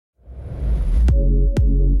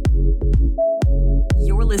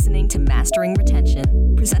You're listening to Mastering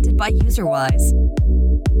Retention, presented by UserWise.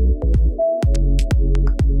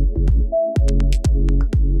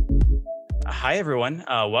 Hi, everyone.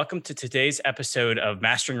 Welcome to today's episode of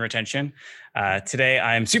Mastering Retention. Today,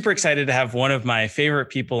 I'm super excited to have one of my favorite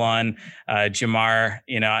people on, Jamar.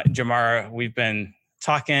 Jamar, we've been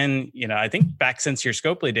talking, I think back since your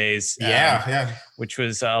Scopely days. Which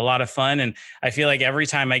was a lot of fun. And I feel like every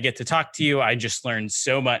time I get to talk to you, I just learn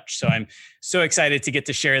so much. So I'm so excited to get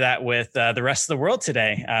to share that with the rest of the world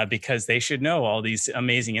today because they should know all these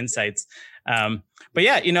amazing insights. But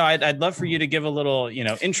yeah, I'd love for you to give a little,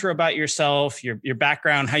 intro about yourself, your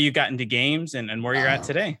background, how you got into games and where you're at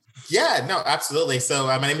today. Yeah, no, absolutely. So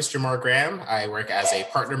my name is Jamar Graham. I work as a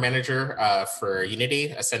partner manager for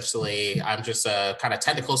Unity. Essentially, I'm just a kind of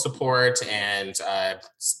technical support and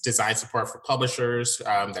design support for publishers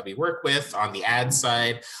that we work with on the ad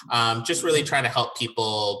side. Just really trying to help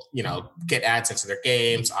people, get ads into their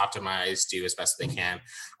games, optimize, do as best they can.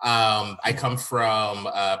 I come from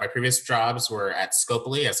my previous jobs were at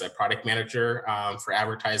Scopely as a product manager for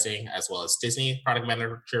advertising, as well as Disney product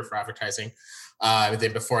manager for advertising.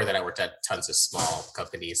 Then before that, I worked at tons of small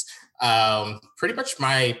companies. Pretty much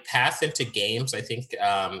my path into games, I think,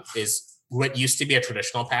 is what used to be a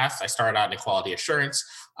traditional path. I started out in quality assurance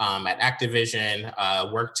at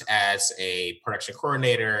Activision, worked as a production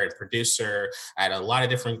coordinator and producer at a lot of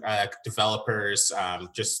different developers,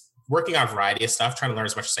 just working on a variety of stuff, trying to learn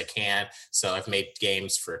as much as I can. So I've made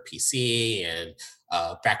games for PC and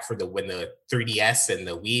back for when the 3DS and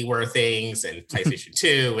the Wii were things, and PlayStation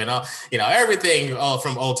 2 and all, everything all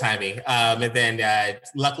from old timey. And then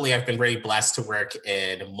luckily I've been very blessed to work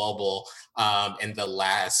in mobile in the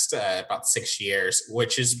last about 6 years,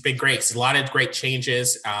 which has been great. It's a lot of great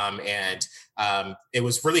changes. And it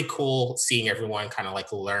was really cool seeing everyone kind of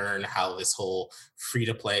like learn how this whole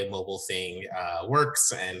free-to-play mobile thing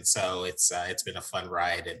works. And so it's been a fun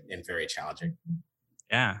ride and very challenging.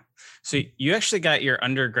 Yeah. So you actually got your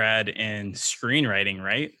undergrad in screenwriting,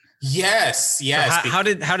 right? Yes. So how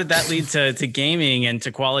did that lead to gaming and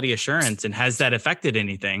to quality assurance, and has that affected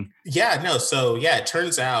anything? It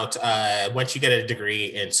turns out once you get a degree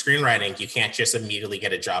in screenwriting, you can't just immediately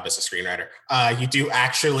get a job as a screenwriter. You do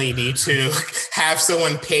actually need to have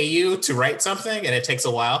someone pay you to write something, and it takes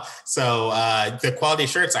a while. So the quality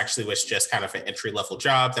assurance actually was just kind of an entry-level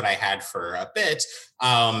job that I had for a bit.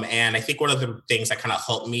 And I think one of the things that kind of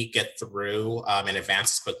helped me get through and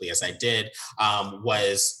advance as quickly as I did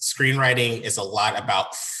was screenwriting is a lot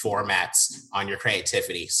about formats on your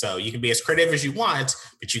creativity. So you can be as creative as you want,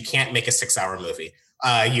 but you can't make a 6-hour movie.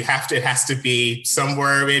 It has to be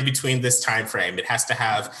somewhere in between this time frame. It has to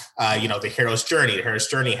have, the hero's journey. The hero's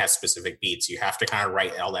journey has specific beats. You have to kind of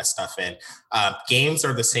write all that stuff in. Games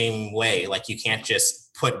are the same way. Like you can't just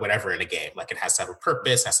put whatever in a game. Like it has to have a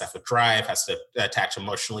purpose, has to have a drive, has to attach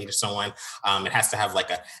emotionally to someone. It has to have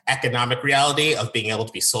like an economic reality of being able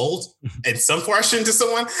to be sold in some portion to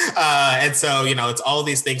someone. And so, it's all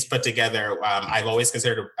these things put together. I've always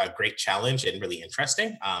considered a great challenge and really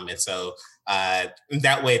interesting. And so in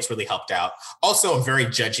that way, it's really helped out. Also, I'm very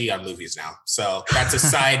judgy on movies now. So that's a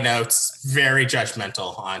side note, very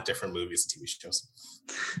judgmental on different movies and TV shows.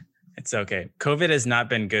 It's okay. COVID has not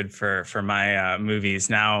been good for my movies.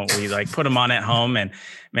 Now we put them on at home, and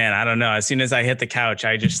man, I don't know. As soon as I hit the couch,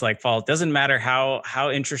 I just fall. It doesn't matter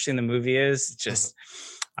how interesting the movie is. Just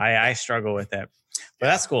I struggle with it, but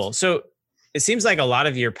that's cool. So it seems like a lot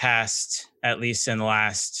of your past, at least in the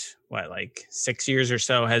last 6 years or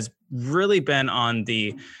so, has really been on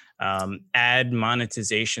the ad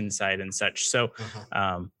monetization side and such. So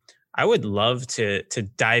I would love to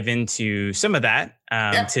dive into some of that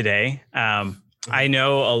today. I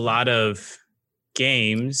know a lot of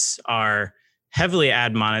games are heavily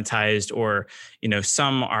ad monetized, or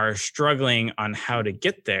some are struggling on how to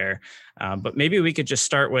get there. But maybe we could just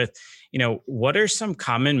start with, what are some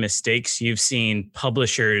common mistakes you've seen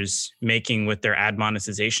publishers making with their ad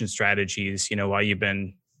monetization strategies, while you've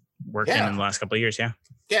been working in the last couple of years?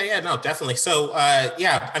 Yeah, no, definitely. So, ad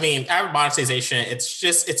monetization,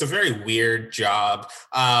 it's a very weird job.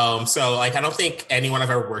 So I don't think anyone I've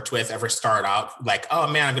ever worked with ever started out like, oh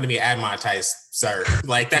man, I'm going to be ad monetized, sir.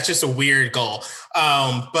 That's just a weird goal.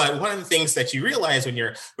 But one of the things that you realize when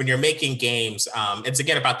you're making games, it's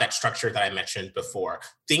again about that structure that I mentioned before.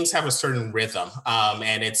 Things have a certain rhythm,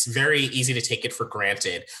 and it's very easy to take it for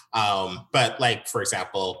granted. But for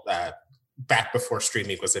example, back before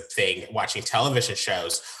streaming was a thing, watching television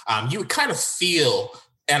shows, you would kind of feel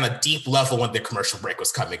on a deep level when the commercial break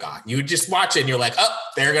was coming on. You would just watch it and you're like, oh,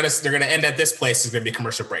 they're gonna end at this place. It's gonna be a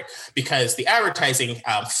commercial break, because the advertising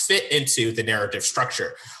fit into the narrative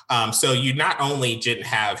structure. So you not only didn't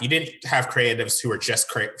have creatives who were just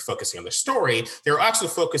focusing on the story, they were also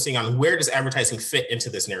focusing on where does advertising fit into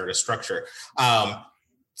this narrative structure.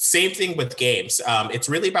 Same thing with games. It's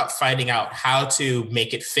really about finding out how to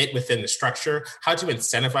make it fit within the structure, how to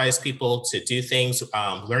incentivize people to do things,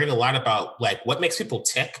 learning a lot about like what makes people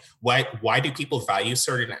tick, why do people value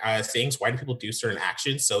certain things, why do people do certain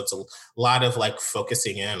actions. So it's a lot of like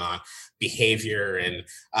focusing in on behavior and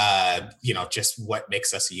just what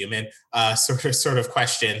makes us human sort of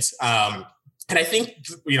questions. And I think,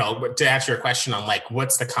 to answer your question on like,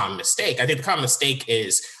 what's the common mistake? I think the common mistake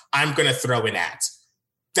is I'm going to throw in ads.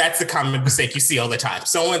 That's the common mistake you see all the time.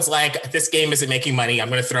 Someone's like, this game isn't making money. I'm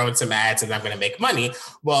going to throw in some ads and I'm going to make money.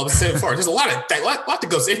 Well, there's a lot that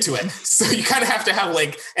goes into it. So you kind of have to have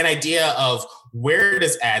like an idea of where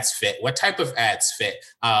does ads fit? What type of ads fit?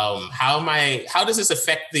 How does this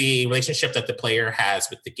affect the relationship that the player has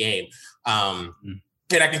with the game?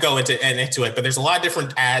 And I can go into it, but there's a lot of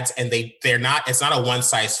different ads, and it's not a one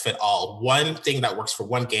size fit all. One thing that works for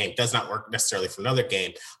one game does not work necessarily for another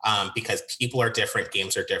game, because people are different,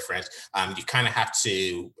 games are different. You kind of have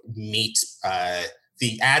to meet,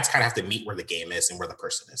 the ads kind of have to meet where the game is and where the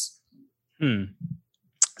person is.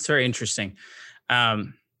 It's very interesting.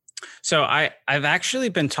 So I've actually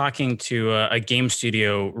been talking to a game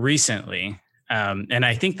studio recently. And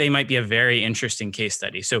I think they might be a very interesting case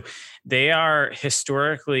study. So they are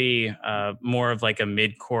historically more of like a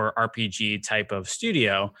mid-core RPG type of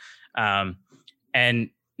studio. And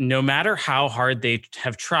no matter how hard they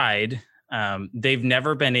have tried, they've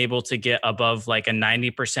never been able to get above like a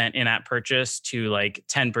 90% in-app purchase to like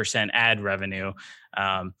 10% ad revenue.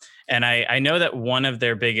 And I know that one of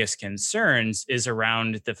their biggest concerns is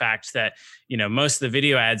around the fact that, most of the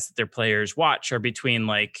video ads that their players watch are between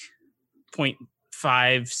like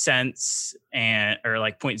 0.5 cents or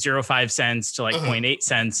like 0.05 cents to like 0.8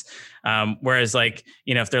 cents. Whereas like,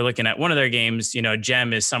 if they're looking at one of their games,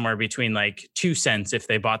 gem is somewhere between like 2 cents if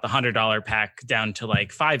they bought the $100 pack down to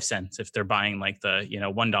like 5 cents if they're buying like the,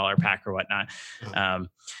 $1 pack or whatnot.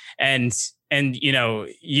 And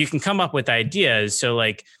you can come up with ideas. So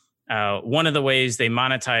like one of the ways they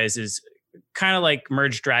monetize is kind of like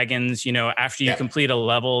Merge Dragons, after you complete a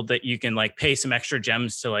level that you can like pay some extra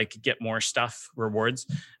gems to like get more stuff, rewards.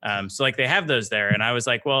 So like they have those there. And I was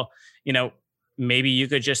like, well, maybe you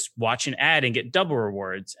could just watch an ad and get double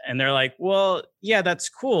rewards. And they're like, well, yeah, that's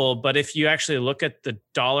cool. But if you actually look at the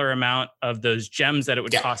dollar amount of those gems that it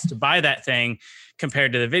would cost to buy that thing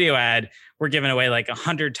compared to the video ad, we're giving away like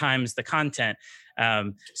 100 times the content.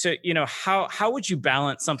 So, how would you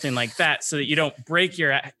balance something like that so that you don't break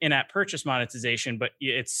your in-app purchase monetization, but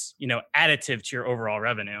it's, additive to your overall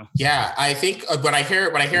revenue? Yeah, I think when I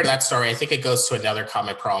hear that story, I think it goes to another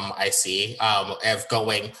common problem I see of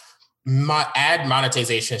going, ad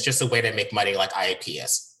monetization is just a way to make money like IAP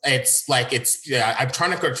is. I'm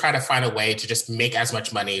trying to find a way to just make as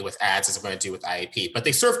much money with ads as I'm going to do with IAP, but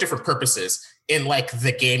they serve different purposes in like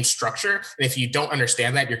the game structure. And if you don't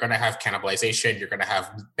understand that, you're going to have cannibalization, you're going to have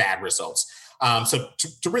bad results. So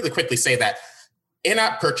to really quickly say that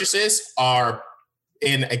in-app purchases are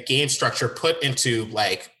in a game structure put into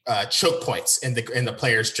like choke points in the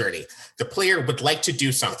player's journey. The player would like to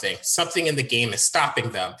do something in the game is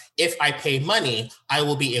stopping them. If I pay money, I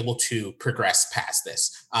will be able to progress past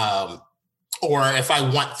this. Or if I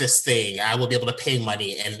want this thing, I will be able to pay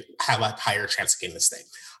money and have a higher chance of getting this thing.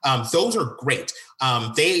 Those are great.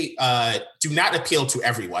 They do not appeal to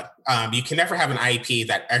everyone. You can never have an IEP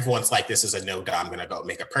that everyone's like, this is a no-go, I'm going to go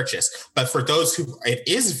make a purchase. But for those who it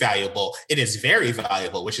is valuable, it is very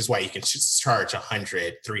valuable, which is why you can charge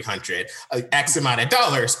 100, 300, X amount of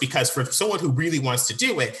dollars, because for someone who really wants to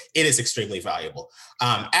do it, it is extremely valuable.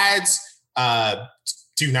 Ads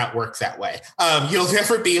do not work that way. You'll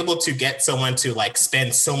never be able to get someone to like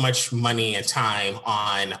spend so much money and time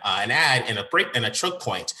on an ad and a choke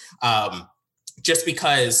point. Just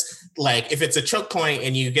because like if it's a choke point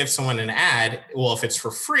and you give someone an ad, well, if it's for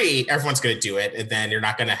free, everyone's going to do it. And then you're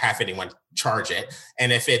not going to have anyone charge it.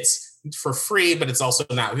 And if it's for free, but it's also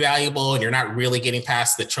not valuable and you're not really getting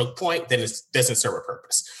past the choke point, then it doesn't serve a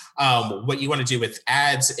purpose. What you want to do with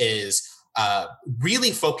ads is really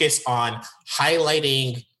focus on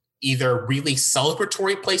highlighting either really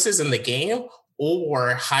celebratory places in the game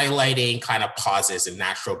or highlighting kind of pauses and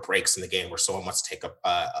natural breaks in the game where someone wants to take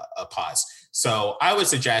a pause. So I would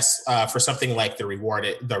suggest for something like the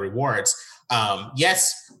rewards,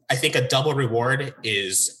 yes, I think a double reward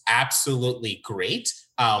is absolutely great.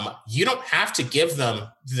 You don't have to give them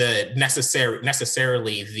the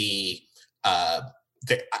necessarily the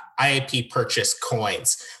IAP purchase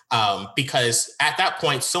coins, because at that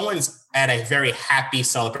point, someone's at a very happy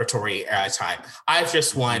celebratory time. I've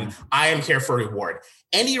just won. I am here for reward.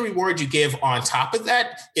 Any reward you give on top of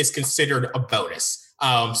that is considered a bonus.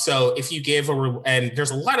 So if you give and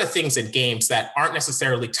there's a lot of things in games that aren't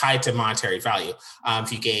necessarily tied to monetary value.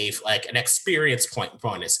 If you gave like an experience point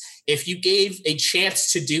bonus, if you gave a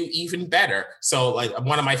chance to do even better. So like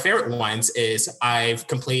one of my favorite ones is I've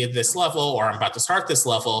completed this level, or I'm about to start this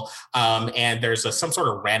level, and there's some sort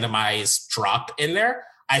of randomized drop in there.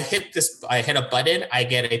 I hit a button, I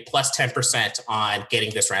get a plus 10% on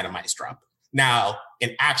getting this randomized drop. Now,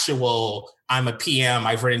 I'm a PM,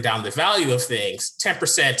 I've written down the value of things.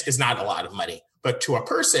 10% is not a lot of money, but to a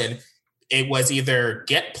person, it was either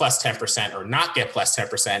get plus 10% or not get plus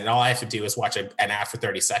 10%. And all I have to do is watch an ad for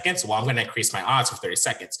 30 seconds. Well, I'm going to increase my odds for 30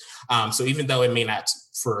 seconds. So even though it may not,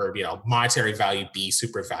 for monetary value, be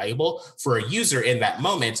super valuable for a user in that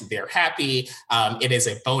moment, they're happy. It is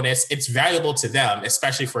a bonus. It's valuable to them,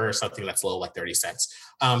 especially for something that's low, like 30 cents.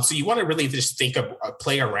 So you want to really just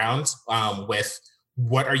play around with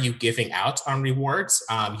what are you giving out on rewards.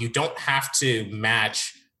 You don't have to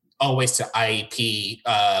match always to IAP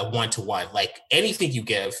one-to-one. Like anything you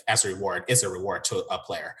give as a reward is a reward to a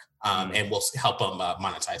player, and will help them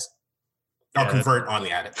monetize or convert on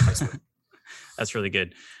the ad placement. That's really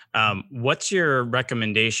good. What's your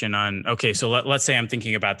recommendation on, okay, so let's say I'm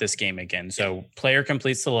thinking about this game again. So player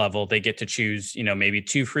completes the level, they get to choose, maybe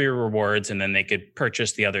 2 free rewards, and then they could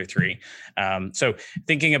purchase the other 3. So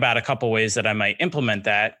thinking about a couple ways that I might implement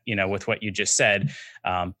that, with what you just said,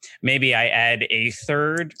 maybe I add a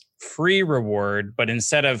third free reward, but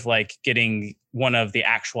instead of like getting one of the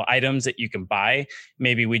actual items that you can buy,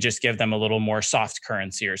 maybe we just give them a little more soft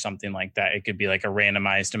currency or something like that. It could be like a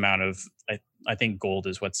randomized amount of, I think gold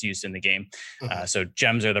is what's used in the game. So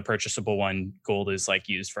gems are the purchasable one. Gold is like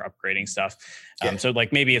used for upgrading stuff. So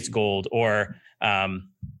like maybe it's gold, or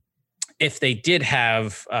if they did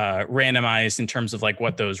have randomized in terms of like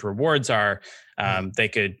what those rewards are, they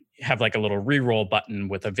could have like a little reroll button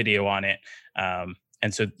with a video on it.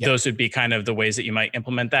 And so those would be kind of the ways that you might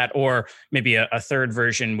implement that. Or maybe a third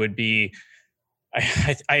version would be,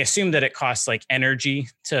 I assume that it costs like energy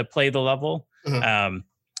to play the level.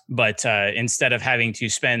 But instead of having to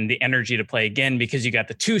spend the energy to play again, because you got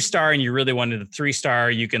the 2-star and you really wanted the 3-star,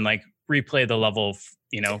 you can like replay the level,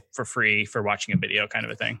 for free for watching a video, kind of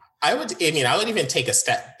a thing. I would even take a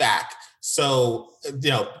step back. So,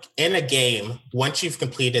 in a game, once you've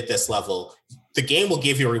completed this level, the game will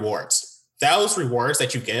give you rewards. Those rewards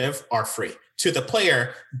that you give are free. To the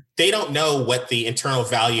player, they don't know what the internal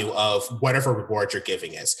value of whatever reward you're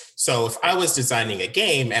giving is. So if I was designing a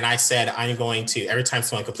game and I said, I'm going to, every time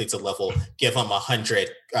someone completes a level, give them 100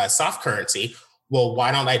 soft currency, well,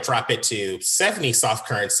 why don't I drop it to 70 soft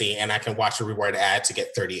currency and I can watch a reward ad to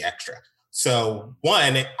get 30 extra? So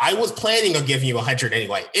one, I was planning on giving you 100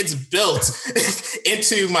 anyway. It's built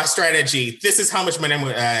into my strategy. This is how much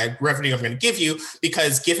revenue I'm going to give you,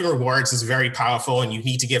 because giving rewards is very powerful and you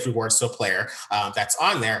need to give rewards to a player that's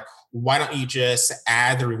on there. Why don't you just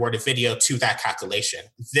add the rewarded video to that calculation?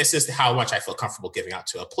 This is how much I feel comfortable giving out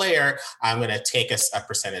to a player. I'm going to take a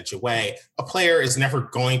percentage away. A player is never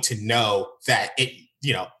going to know that it,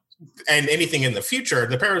 and anything in the future,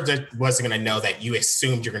 the player wasn't going to know that you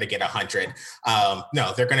assumed you're going to get 100.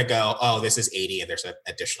 No, they're going to go, oh, this is 80 and there's an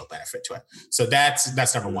additional benefit to it. So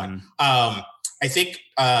that's number one. I think,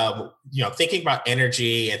 thinking about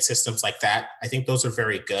energy and systems like that, I think those are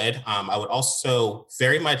very good. I would also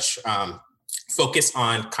very much focus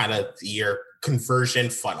on kind of your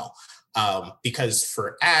conversion funnel. Because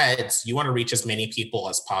for ads, you want to reach as many people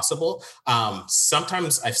as possible.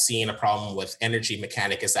 Sometimes I've seen a problem with energy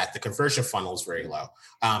mechanic is that the conversion funnel is very low.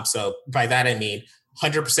 So by that, I mean,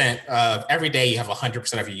 100% of every day, you have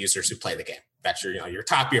 100% of your users who play the game. That's your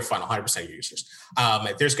top of your funnel, 100% of your users.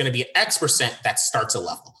 There's going to be X% that starts a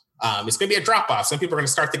level. It's going to be a drop off. Some people are going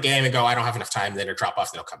to start the game and go, I don't have enough time. Then a drop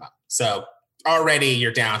off, and they'll come out. So already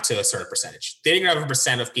you're down to a certain percentage. Then you're going to have a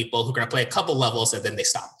percent of people who are going to play a couple levels and then they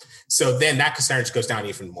stop. So then that percentage goes down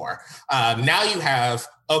even more. Now you have,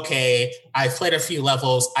 okay, I've played a few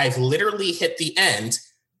levels. I've literally hit the end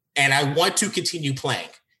and I want to continue playing.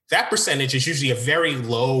 That percentage is usually a very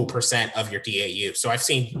low percent of your DAU. So I've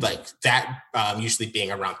seen like that usually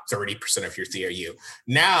being around 30% of your DAU.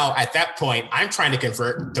 Now, at that point, I'm trying to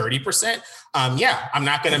convert 30%. I'm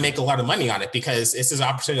not going to make a lot of money on it because this is an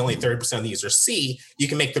opportunity only 30% of the users see. You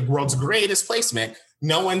can make the world's greatest placement,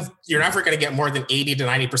 you're never going to get more than 80 to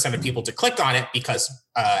 90% of people to click on it because,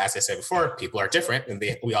 as I said before, people are different and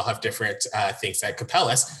we all have different things that compel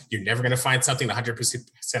us. You're never going to find something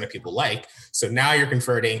 100% of people like. So now you're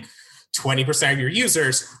converting 20% of your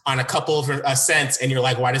users on a couple of cents, and you're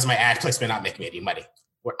like, why does my ad placement not make me any money?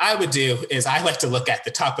 What I would do is I like to look at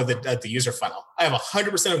the top of the user funnel. I have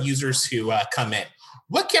 100% of users who come in.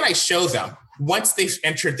 What can I show them once they've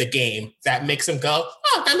entered the game that makes them go,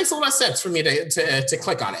 oh, that makes a lot of sense for me to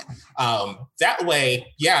click on it. That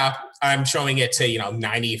way, yeah, I'm showing it to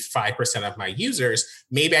 95% of my users.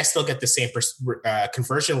 Maybe I still get the same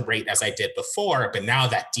conversion rate as I did before, but now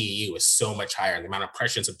that DAU is so much higher, and the amount of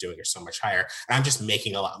impressions I'm doing are so much higher, and I'm just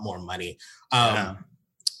making a lot more money.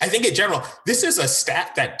 I think in general, this is a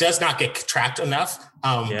stat that does not get tracked enough.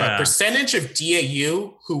 But percentage of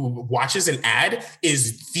DAU who watches an ad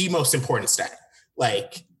is the most important stat.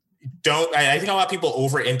 Like, I think a lot of people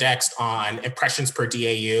over-indexed on impressions per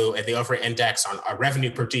DAU, and they over-index on revenue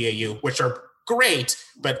per DAU, which are great.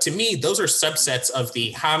 But to me, those are subsets of the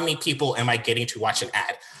how many people am I getting to watch an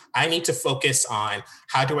ad? I need to focus on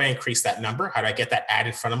how do I increase that number? How do I get that ad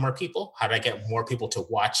in front of more people? How do I get more people to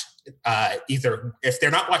watch either if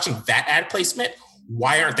they're not watching that ad placement,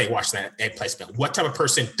 why aren't they watching that ad placement? What type of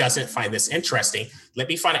person doesn't find this interesting? Let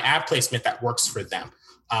me find an ad placement that works for them.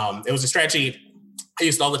 It was a strategy I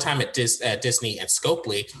used all the time at Disney and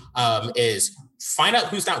Scopely is find out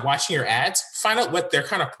who's not watching your ads, find out what their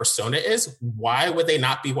kind of persona is, why would they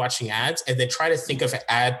not be watching ads, and then try to think of an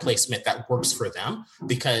ad placement that works for them,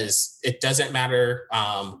 because it doesn't matter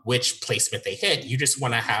which placement they hit. You just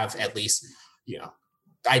want to have at least,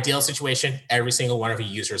 ideal situation, every single one of your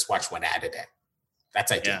users watch one ad a day.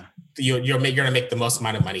 That's ideal. Yeah. You're going to make the most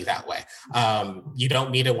amount of money that way. You don't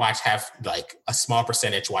need to have like a small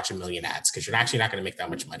percentage watch 1 million ads, because you're actually not going to make that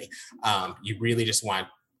much money. You really just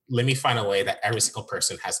let me find a way that every single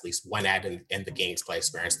person has at least one ad in the gameplay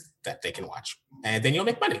experience that they can watch. And then you'll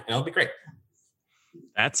make money and it'll be great.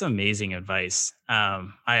 That's amazing advice.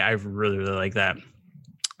 I really, really like that.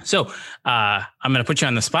 So I'm going to put you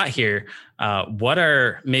on the spot here. What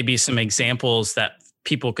are maybe some examples that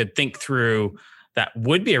people could think through that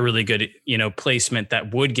would be a really good, placement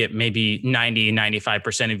that would get maybe 90,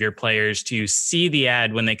 95% of your players to see the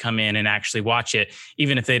ad when they come in and actually watch it,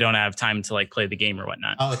 even if they don't have time to play the game or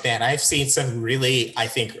whatnot? Oh, man, I've seen some really, I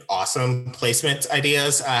think, awesome placement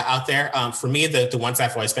ideas out there. For me, the ones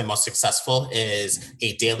I've always been most successful is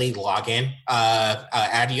a daily login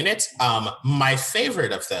ad unit. My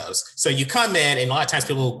favorite of those. So you come in, and a lot of times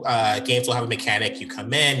games will have a mechanic. You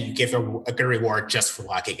come in, you give a good reward just for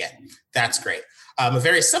logging in. That's great. A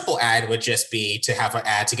very simple ad would just be to have an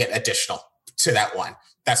ad to get additional to that one.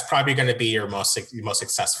 That's probably going to be your most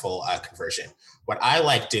successful conversion. What I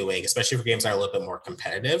like doing, especially for games that are a little bit more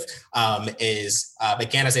competitive, is,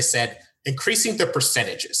 again, as I said, increasing the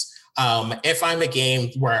percentages. If I'm a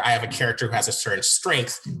game where I have a character who has a certain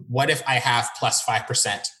strength, what if I have plus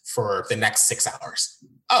 5% for the next 6 hours?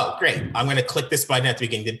 Oh, great. I'm going to click this button at the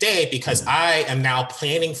beginning of the day because I am now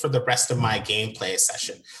planning for the rest of my gameplay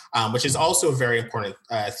session, which is also a very important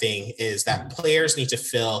thing, is that players need to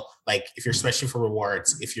feel like, if you're especially for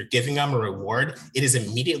rewards, if you're giving them a reward, it is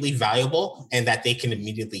immediately valuable and that they can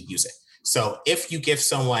immediately use it. So if you give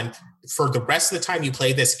someone, for the rest of the time you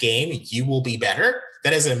play this game, you will be better,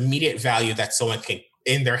 that is an immediate value that someone can,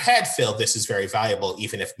 in their head, feel this is very valuable,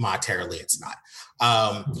 even if monetarily it's not.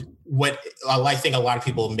 What I think a lot of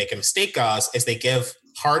people make a mistake of is they give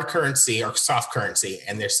hard currency or soft currency,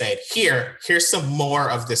 and they're saying, here's some more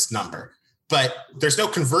of this number. But there's no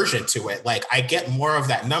conversion to it. Like, I get more of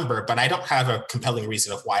that number, but I don't have a compelling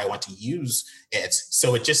reason of why I want to use it.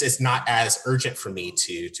 So it just is not as urgent for me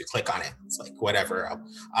to click on it. It's like, whatever,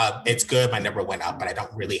 it's good. My number went up, but I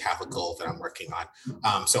don't really have a goal that I'm working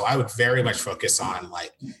on. So I would very much focus on,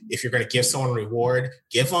 like, if you're going to give someone a reward,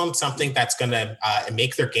 give them something that's going to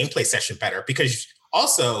make their gameplay session better. Because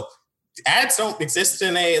also, ads don't exist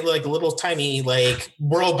in a little tiny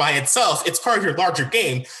world by itself. It's part of your larger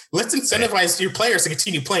game. Let's incentivize your players to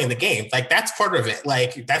continue playing the game. That's part of it.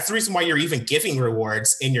 That's the reason why you're even giving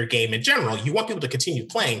rewards in your game in general. You want people to continue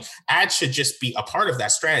playing. Ads should just be a part of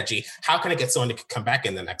that strategy. How can I get someone to come back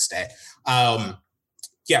in the next day? I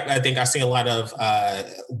think I've seen a lot of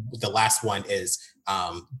the last one is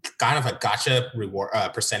kind of a gotcha reward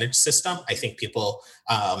percentage system. I think people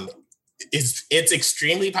it's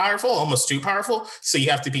extremely powerful, almost too powerful. So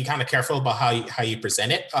you have to be kind of careful about how you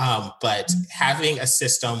present it. But having a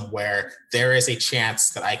system where there is a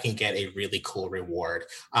chance that I can get a really cool reward,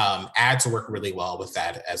 ads work really well with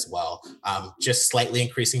that as well. Just slightly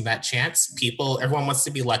increasing that chance. Everyone wants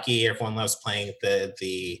to be lucky. Everyone loves playing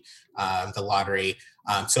the the lottery.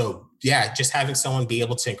 So yeah, just having someone be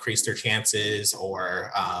able to increase their chances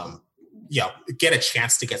or get a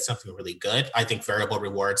chance to get something really good. I think variable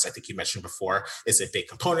rewards, I think you mentioned before, is a big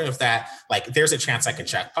component of that. Like there's a chance I can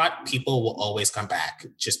jackpot. People will always come back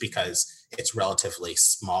just because it's relatively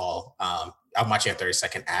small. I'm watching a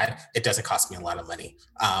 30-second ad. It doesn't cost me a lot of money.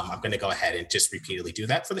 I'm going to go ahead and just repeatedly do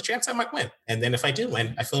that for the chance I might win. And then if I do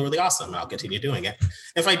win, I feel really awesome and I'll continue doing it.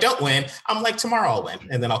 If I don't win, I'm like, tomorrow I'll win.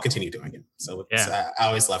 And then I'll continue doing it. So I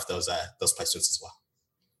always love those placements as well.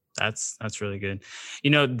 That's really good.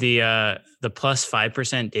 The plus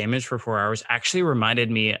 5% damage for 4 hours actually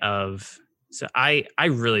reminded me of. So I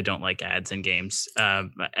really don't like ads in games.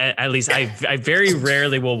 At least I very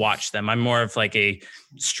rarely will watch them. I'm more of like a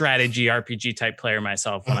strategy RPG type player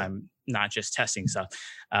myself when I'm not just testing stuff.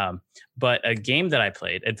 But a game that I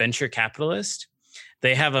played, Adventure Capitalist,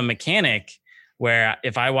 they have a mechanic where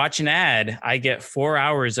if I watch an ad, I get 4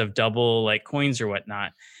 hours of double like coins or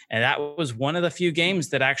whatnot. And that was one of the few games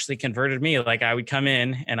that actually converted me. Like I would come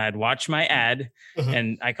in and I'd watch my ad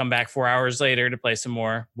and I come back 4 hours later to play some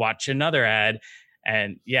more, watch another ad.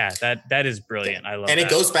 And yeah, that is brilliant. I love it. And it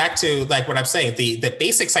goes back to like what I'm saying. The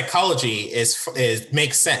basic psychology is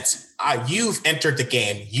makes sense. You've entered the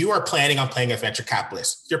game. You are planning on playing Adventure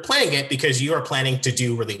Capitalist. You're playing it because you are planning to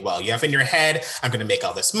do really well. You have in your head, I'm going to make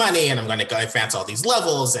all this money and I'm going to go advance all these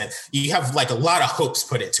levels. And you have like a lot of hopes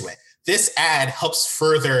put into it. This ad helps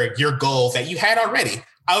further your goal that you had already.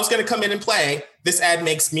 I was going to come in and play. This ad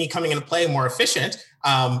makes me coming in and play more efficient.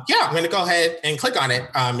 I'm going to go ahead and click on it.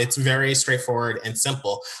 It's very straightforward and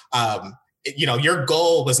simple. Your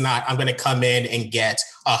goal was not, I'm going to come in and get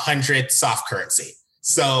 100 soft currency.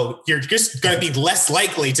 So you're just going to be less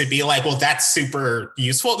likely to be like, well, that's super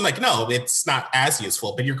useful. I'm like, no, it's not as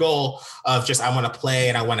useful. But your goal of just, I want to play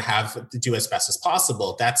and I want to have to do as best as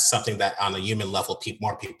possible. That's something that on a human level,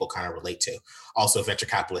 more people kind of relate to. Also, Venture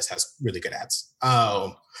Capitalist has really good ads.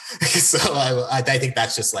 So I think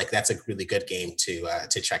that's just like, that's a really good game to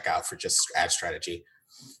check out for just ad strategy.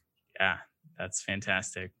 Yeah, that's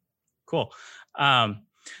fantastic. Cool.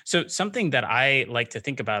 So something that I like to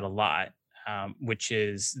think about a lot, which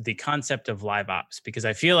is the concept of live ops, because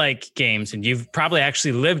I feel like games, and you've probably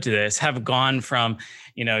actually lived this, have gone from,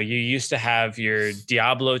 you used to have your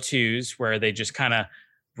Diablo 2s where they just kind of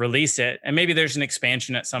release it. And maybe there's an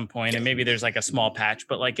expansion at some point and maybe there's like a small patch,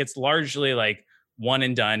 but like it's largely like one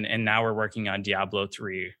and done. And now we're working on Diablo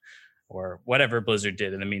 3 or whatever Blizzard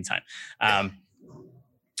did in the meantime.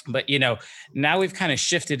 But, now we've kind of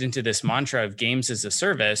shifted into this mantra of games as a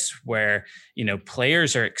service where,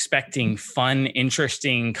 players are expecting fun,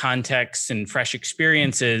 interesting contexts and fresh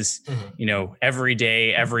experiences, every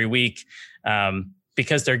day, every week,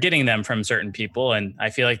 because they're getting them from certain people. And I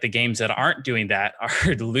feel like the games that aren't doing that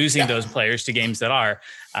are losing those players to games that are.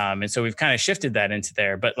 And so we've kind of shifted that into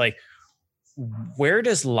there. But like, where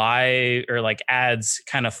does live or like ads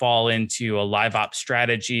kind of fall into a live ops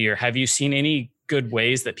strategy? Or have you seen any good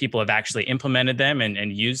ways that people have actually implemented them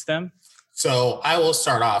and used them? So I will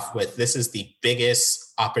start off with, this is the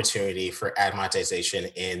biggest opportunity for ad monetization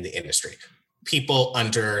in the industry. People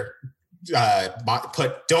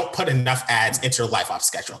don't put enough ads into a live ops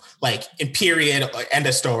schedule. Like in period, end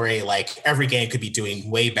of story, like every game could be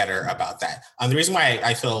doing way better about that. The reason why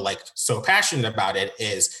I feel like so passionate about it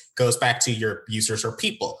goes back to your users or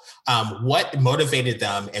people. What motivated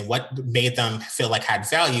them and what made them feel like had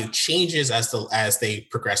value changes as they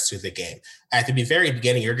progress through the game. At the very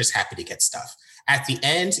beginning, you're just happy to get stuff. At the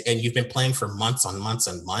end, and you've been playing for months on months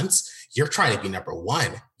and months, you're trying to be number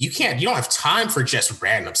one. You don't have time for just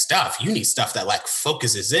random stuff. You need stuff that like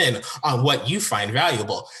focuses in on what you find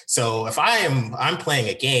valuable. So if I'm playing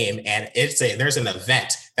a game and there's an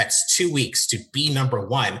event that's 2 weeks to be number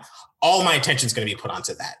one, all my attention is going to be put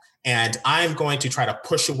onto that. And I'm going to try to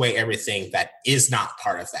push away everything that is not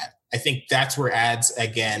part of that. I think that's where ads,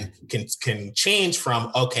 again, can change from,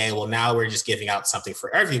 okay, well, now we're just giving out something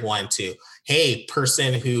for everyone to, hey,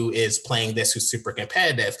 person who is playing this, who's super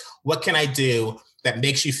competitive, what can I do that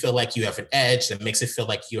makes you feel like you have an edge, that makes it feel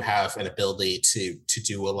like you have an ability to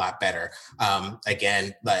do a lot better.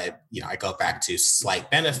 Again, I go back to slight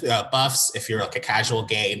buffs. If you're like a casual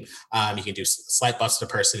game, you can do slight buffs to the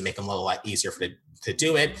person to make them a little lot easier to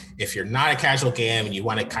do it. If you're not a casual game and you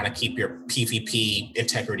want to kind of keep your PvP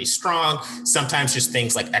integrity strong, sometimes just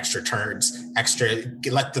things like extra turns,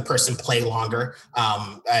 let the person play longer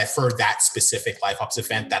for that specific live ops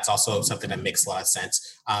event. That's also something that makes a lot of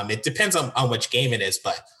sense. It depends on which game it is,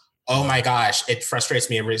 but Oh my gosh, it frustrates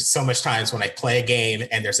me so much times when I play a game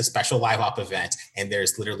and there's a special live op event and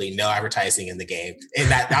there's literally no advertising in the game in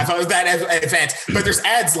that event, but there's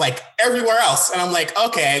ads like everywhere else. And I'm like,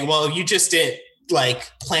 okay, well, you just didn't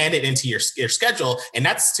like plan it into your schedule. And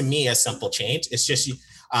that's, to me, a simple change. It's just,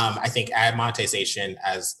 I think ad monetization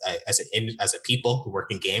as a people who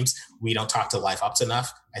work in games, we don't talk to live ops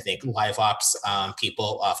enough. I think live ops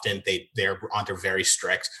people often they're under very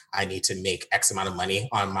strict. I need to make X amount of money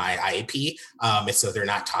on my IAP, and so they're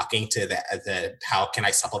not talking to the how can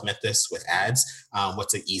I supplement this with ads?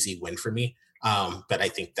 What's an easy win for me? But I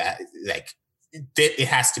think that like it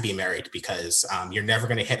has to be married, because you're never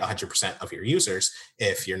going to hit 100% of your users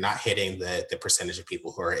if you're not hitting the percentage of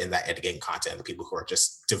people who are in that end game content, the people who are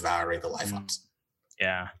just devouring the live ops.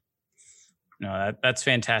 Yeah. No, that's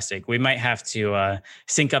fantastic. We might have to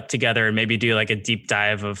sync up together and maybe do like a deep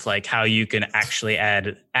dive of like how you can actually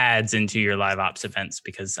add ads into your live ops events,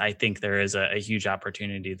 because I think there is a huge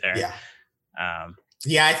opportunity there. Yeah.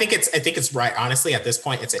 Yeah, I think it's right. Honestly, at this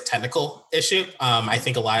point, it's a technical issue. I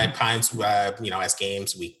think a lot of times, as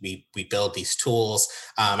games, we build these tools.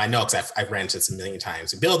 I know because I've ran into this a million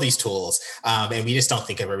times. We build these tools, and we just don't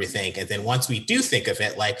think of everything. And then once we do think of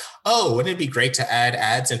it, like, oh, wouldn't it be great to add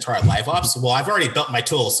ads into our live ops? Well, I've already built my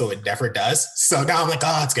tool, so it never does. So now I'm like,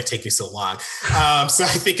 oh, it's gonna take me so long. So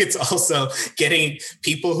I think it's also getting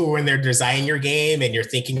people who, when they're designing your game and you're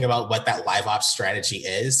thinking about what that live ops strategy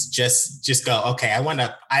is, just go, okay,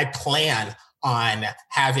 I plan on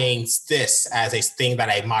having this as a thing that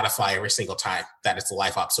I modify every single time that it's a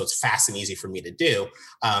live op. So it's fast and easy for me to do.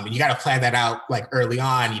 You got to plan that out like early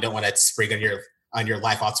on. You don't want to spring on your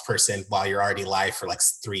live ops person while you're already live for like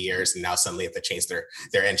 3 years and now suddenly have to change their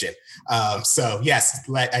engine. So yes,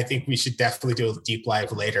 I think we should definitely do a deep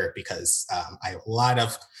dive later, because I have a lot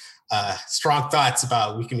of strong thoughts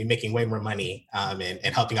about we can be making way more money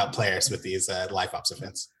and helping out players with these live ops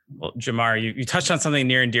events. Well, Jamar, you touched on something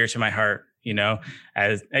near and dear to my heart.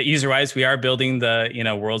 As at UserWise, we are building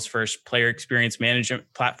the world's first player experience management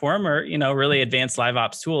platform, or really advanced live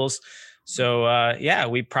ops tools. So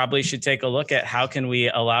we probably should take a look at how can we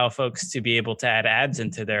allow folks to be able to add ads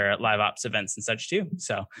into their live ops events and such too.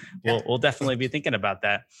 So we'll definitely be thinking about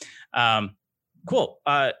that. Cool.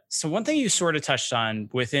 So one thing you sort of touched on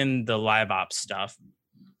within the live ops stuff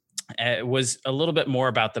was a little bit more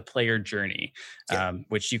about the player journey,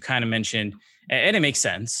 which you kind of mentioned, and it makes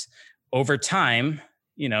sense. Over time,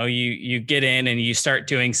 you get in and you start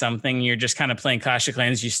doing something, you're just kind of playing Clash of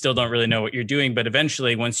Clans, you still don't really know what you're doing, but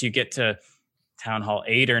eventually once you get to Town Hall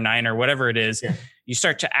 8 or 9 or whatever it is, you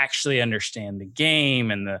start to actually understand the game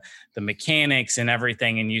and the mechanics and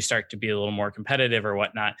everything, and you start to be a little more competitive or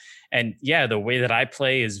whatnot. And the way that I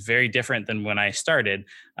play is very different than when I started.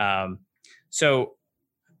 So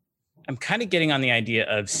I'm kind of getting on the idea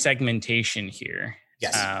of segmentation here.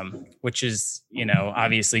 Yes. Which is,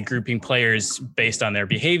 obviously grouping players based on their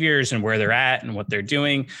behaviors and where they're at and what they're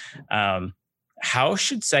doing. How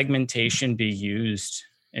should segmentation be used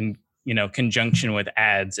in, conjunction with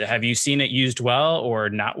ads? Have you seen it used well or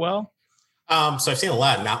not well? So I've seen a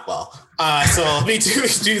lot of not well. So let me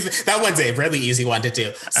do that. One's a really easy one to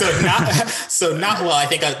do. So not well. I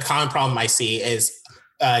think a common problem I see is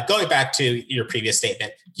going back to your previous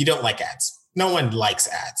statement. You don't like ads. No one likes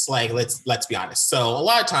ads. Like, let's be honest. So a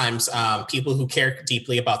lot of times, people who care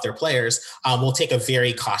deeply about their players will take a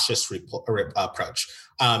very cautious approach.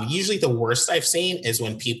 Usually the worst I've seen is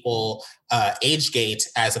when people age gate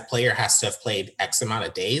as a player has to have played X amount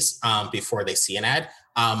of days before they see an ad.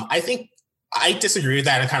 I think I disagree with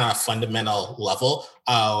that on kind of a fundamental level.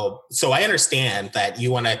 So I understand that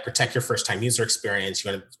you want to protect your first time user experience.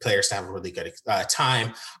 You want players to have a really good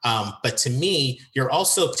time. But to me, you're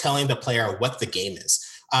also telling the player what the game is.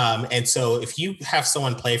 And so if you have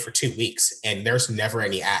someone play for 2 weeks and there's never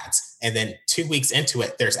any ads, and then 2 weeks into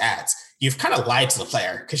it, there's ads, you've kind of lied to the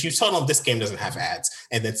player because you told them this game doesn't have ads.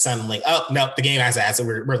 And then suddenly, oh, no, the game has ads. So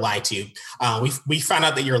we're lying to you. We found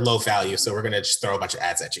out that you're low value. So we're going to just throw a bunch of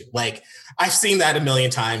ads at you. Like, I've seen that a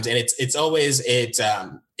million times, and it's always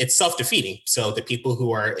self-defeating. So the people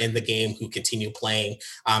who are in the game who continue playing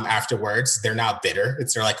afterwards, they're now bitter.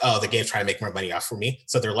 They're like, oh, the game's trying to make more money off for me.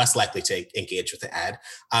 So they're less likely to engage with the ad.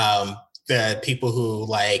 The people who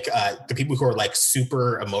are like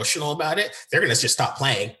super emotional about it, they're going to just stop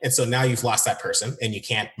playing. And so now you've lost that person and you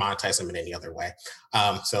can't monetize them in any other way.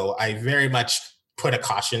 So I very much put a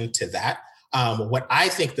caution to that. What I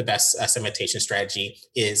think the best segmentation strategy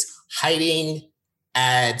is hiding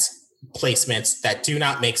ads placements that do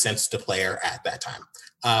not make sense to player at that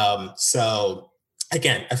time. So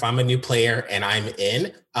again, if I'm a new player and I'm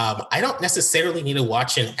in, I don't necessarily need to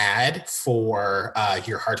watch an ad for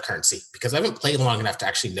your hard currency because I haven't played long enough to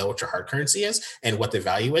actually know what your hard currency is and what the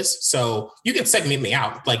value is. So you can segment me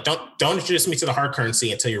out. Like, don't introduce me to the hard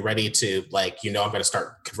currency until you're ready to, like, I'm going to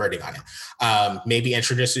start converting on it. Maybe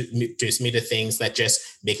introduce me to things that just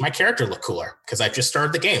make my character look cooler because I've just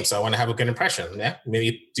started the game, so I want to have a good impression. Yeah,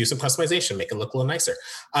 maybe do some customization, make it look a little nicer.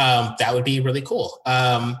 That would be really cool.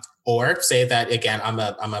 Or say that, again, I'm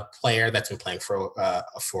a player that's been playing for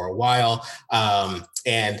a while,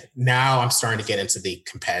 and now I'm starting to get into the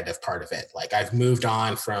competitive part of it. Like, I've moved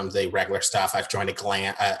on from the regular stuff. I've joined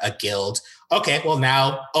a guild. Okay, well,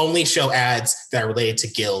 now only show ads that are related to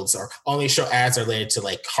guilds, or only show ads that are related to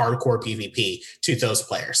like hardcore PvP to those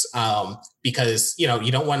players. Because you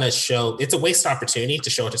don't want to show, it's a waste opportunity to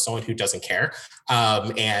show it to someone who doesn't care.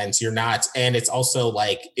 And you're not, and it's also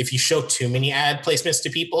like, if you show too many ad placements to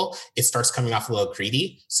people, it starts coming off a little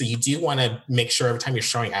greedy. So you do want to make sure every time you're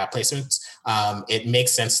showing ad placements, it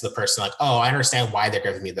makes sense to the person, like, oh, I understand why they're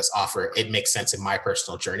giving me this offer. It makes sense in my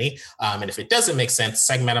personal journey. And if it doesn't make sense,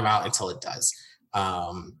 segment them out until it does.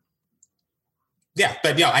 I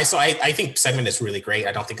think segment is really great.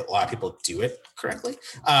 I don't think a lot of people do it correctly.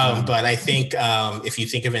 But I think if you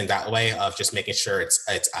think of it in that way of just making sure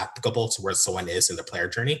it's applicable to where someone is in the player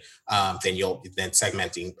journey, then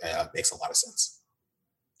segmenting makes a lot of sense.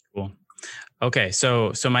 Cool. Okay.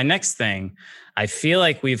 So my next thing, I feel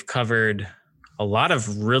like we've covered a lot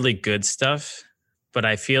of really good stuff, but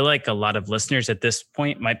I feel like a lot of listeners at this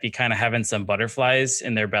point might be kind of having some butterflies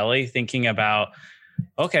in their belly thinking about,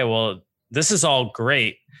 okay, well, this is all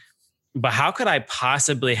great, but how could I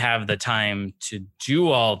possibly have the time to do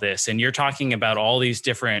all this? And you're talking about all these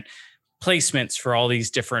different placements for all these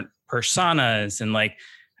different personas, and like,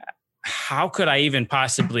 how could I even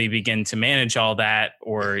possibly begin to manage all that?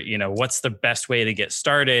 Or, what's the best way to get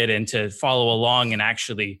started and to follow along and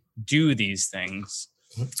actually do these things?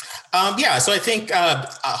 So I think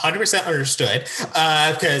 100% understood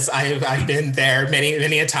because I've been there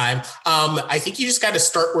many a time. I think you just got to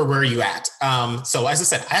start where you at. So as I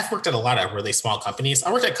said, I've worked at a lot of really small companies.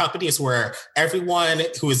 I worked at companies where everyone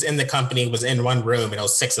who was in the company was in one room, and it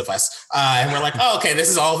was 6 of us, and we're like, oh, okay, this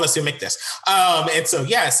is all of us who make this. And so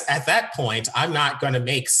yes, at that point, I'm not going to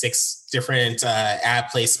make 6 different ad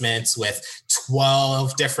placements with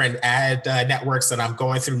 12 different ad networks that I'm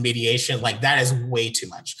going through mediation. Like, that is way too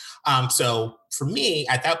much. So for me,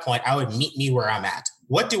 at that point, I would meet me where I'm at.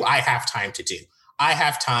 What do I have time to do? I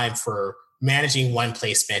have time for managing 1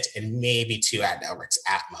 placement and maybe 2 ad networks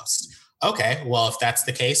at most. Okay, well, if that's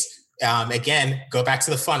the case, again, go back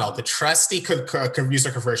to the funnel, the trusty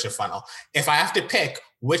user conversion funnel. If I have to pick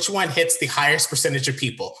which one hits the highest percentage of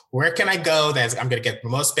people, where can I go that I'm going to get the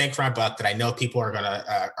most bang for my buck, that I know people are going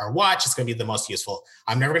to watch? It's going to be the most useful.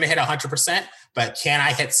 I'm never going to hit 100%, but can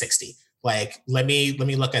I hit 60? Like, let me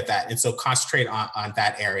look at that. And so concentrate on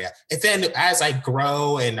that area. And then as I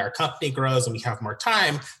grow and our company grows and we have more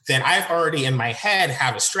time, then I've already in my head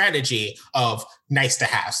have a strategy of nice to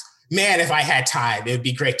haves. Man, if I had time, it would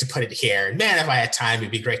be great to put it here. Man, if I had time,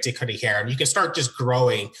 it'd be great to put it here. And you can start just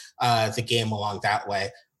growing the game along that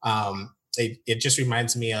way. It just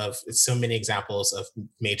reminds me of so many examples of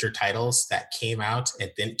major titles that came out and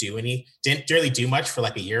didn't really do much for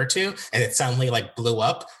like a year or two, and it suddenly like blew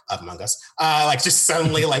up. Among Us, just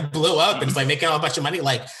suddenly like blew up, and it's like making a bunch of money.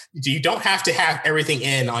 Like, you don't have to have everything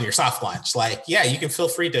in on your soft launch. Like, yeah, you can feel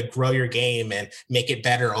free to grow your game and make it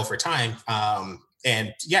better over time.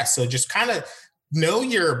 So just kind of know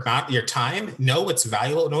your time, know what's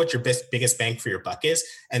valuable, know what your biggest bang for your buck is.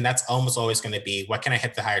 And that's almost always going to be, what can I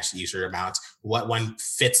hit the highest user amount? What one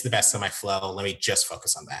fits the best in my flow? Let me just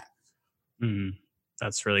focus on that.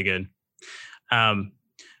 That's really good.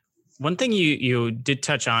 One thing you did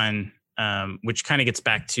touch on, which kind of gets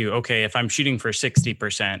back to, okay, if I'm shooting for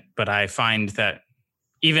 60%, but I find that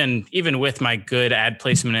even with my good ad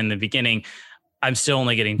placement in the beginning, I'm still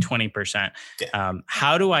only getting 20%. Yeah.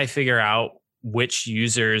 How do I figure out which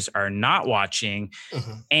users are not watching,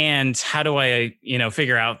 and how do I,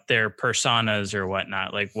 figure out their personas or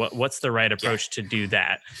whatnot? Like, what's the right approach to do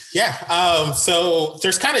that? Yeah. So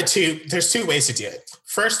there's two ways to do it.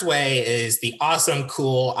 First way is the awesome,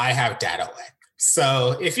 cool, I have data way.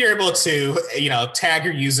 So if you're able to, tag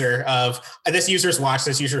your user of this user's watched,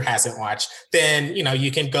 this user hasn't watched, then, you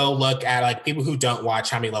can go look at like people who don't watch,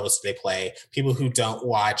 how many levels do they play? People who don't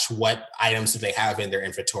watch, what items do they have in their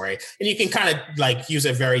inventory? And you can kind of like use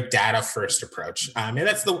a very data first approach. And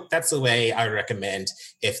that's the way I would recommend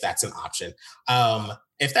if that's an option.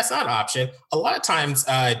 If that's not an option, a lot of times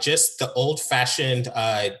just the old fashioned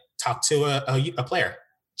talk to a player.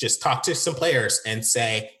 Just talk to some players and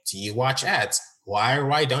say, do you watch ads?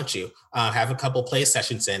 Why don't you have a couple play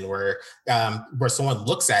sessions in where someone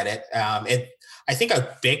looks at it? I think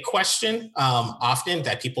a big question often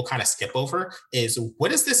that people kind of skip over is,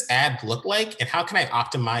 what does this ad look like and how can I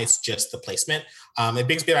optimize just the placement? It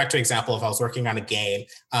brings me back to an example of I was working on a game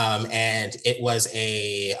and it was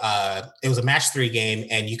a match 3 game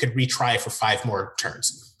and you could retry for 5 more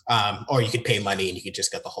turns. Or you could pay money and you could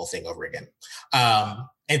just get the whole thing over again.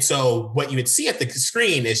 And so what you would see at the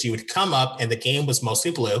screen is you would come up and the game was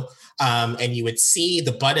mostly blue. And you would see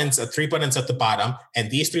the buttons, 3 buttons at the bottom.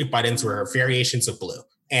 And these 3 buttons were variations of blue.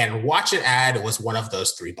 And watch an ad was one of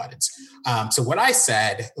those 3 buttons. So what I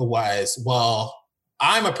said was, well,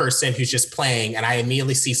 I'm a person who's just playing and I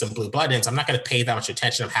immediately see some blue buttons. I'm not going to pay that much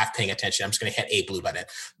attention. I'm half paying attention. I'm just going to hit a blue button,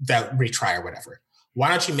 that retry or whatever. Why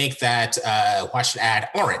don't you make that watch an ad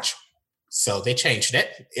orange? So they changed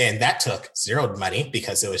it, and that took 0 money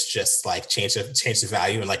because it was just like change the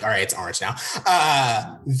value and like, all right, it's orange now.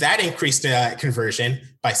 That increased conversion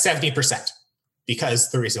by 70%. Because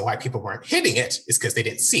the reason why people weren't hitting it is because they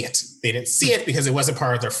didn't see it. They didn't see it because it wasn't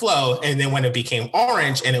part of their flow. And then when it became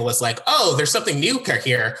orange and it was like, oh, there's something new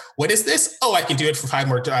here. What is this? Oh, I can do it for 5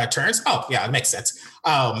 more turns. Oh, yeah, it makes sense.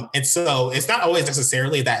 And so it's not always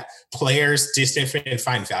necessarily that players just didn't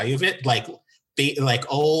find value of it. Like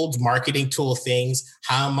old marketing tool things.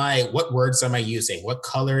 What words am I using? What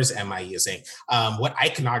colors am I using? What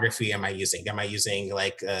iconography am I using? Am I using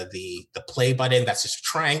like the play button that's just a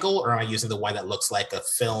triangle, or am I using the one that looks like a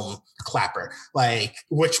film clapper? Like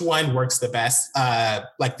which one works the best?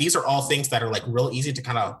 Like these are all things that are like real easy to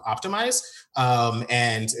kind of optimize.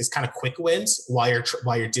 And it's kind of quick wins while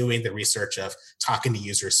you're doing the research of talking to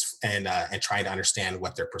users and trying to understand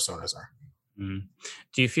what their personas are. Mm.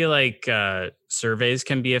 Do you feel like surveys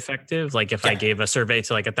can be effective? Like if I gave a survey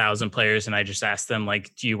to like 1,000 players and I just asked them,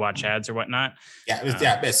 like, do you watch ads or whatnot?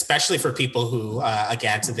 Yeah, especially for people who,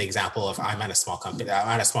 again, to the example of I'm at a small company.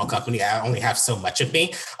 I only have so much of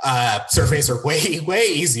me. Surveys are way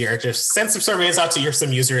easier. Just send some surveys out to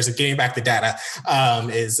some users and getting back the data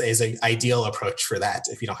is an ideal approach for that.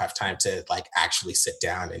 If you don't have time to like actually sit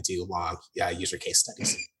down and do long user case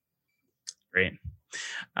studies. Great.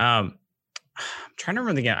 I'm trying to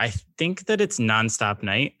remember again. I think that it's Nonstop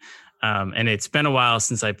Night. And it's been a while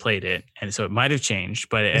since I played it. And so it might have changed,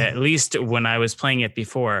 but at least when I was playing it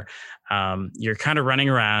before, you're kind of running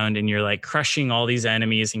around and you're like crushing all these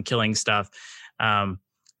enemies and killing stuff.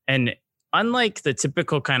 And unlike the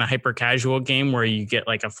typical kind of hyper casual game where you get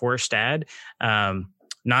like a forced ad,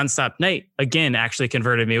 Nonstop Night again actually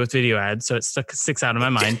converted me with video ads, so it sticks out of my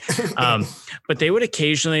mind. But they would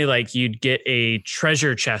occasionally, like, you'd get a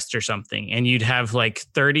treasure chest or something, and you'd have like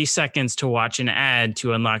 30 seconds to watch an ad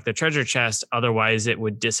to unlock the treasure chest. Otherwise, it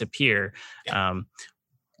would disappear.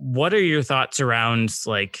 What are your thoughts around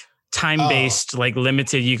like time-based, like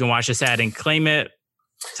limited? You can watch this ad and claim it.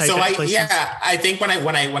 So I think when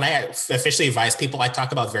I officially advise people, I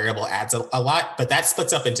talk about variable ads a lot, but that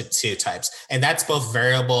splits up into 2 types. And that's both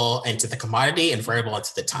variable into the commodity and variable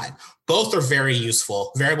into the time. Both are very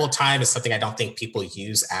useful. Variable time is something I don't think people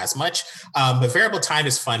use as much, but variable time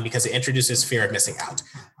is fun because it introduces fear of missing out.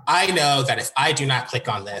 I know that if I do not click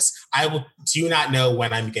on this, I do not know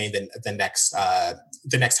when I'm getting the next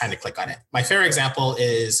time to click on it. My favorite example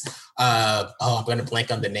is, I'm going to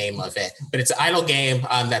blank on the name of it, but it's an idle game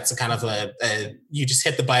that's a kind of you just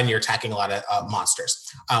hit the button, you're attacking a lot of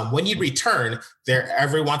monsters. When you return, there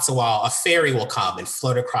every once in a while, a fairy will come and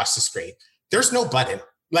float across the screen. There's no button.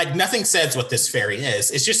 Like nothing says what this fairy is.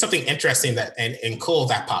 It's just something interesting that and cool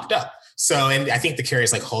that popped up. So, and I think the carrier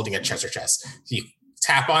is like holding a treasure chest. You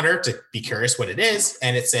tap on her to be curious what it is.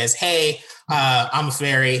 And it says, hey, I'm a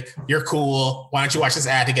fairy. You're cool. Why don't you watch this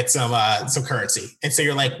ad to get some currency? And so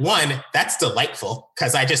you're like, 1, that's delightful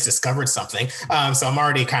because I just discovered something. So I'm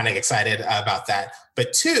already kind of excited about that.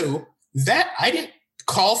 But 2, that I didn't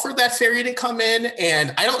call for that fairy to come in,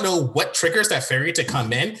 and I don't know what triggers that fairy to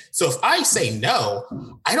come in. So if I say no,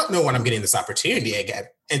 I don't know when I'm getting this opportunity again.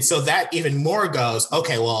 And so that even more goes,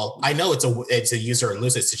 okay, well, I know it's a user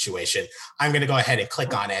lose it situation. I'm going to go ahead and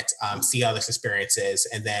click on it, see how this experience is.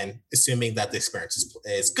 And then assuming that the experience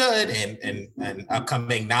is good and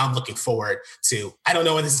upcoming, now I'm looking forward to, I don't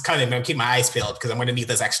know when this is coming. I'm going to keep my eyes peeled because I'm going to need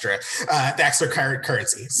this extra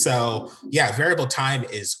currency. So yeah, variable time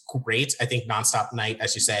is great. I think Nonstop Night,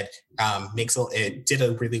 as you said, it did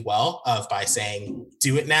it really well by saying,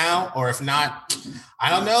 do it now, or if not, I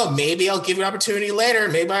don't know, maybe I'll give you an opportunity later.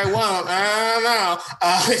 Maybe I won't. I don't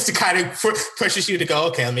know. It kind of pushes you to go,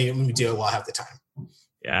 okay, let me do it while I have the time.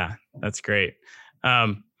 Yeah, that's great.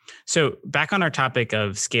 So back on our topic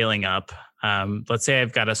of scaling up, let's say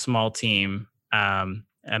I've got a small team.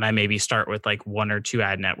 and I maybe start with like 1 or 2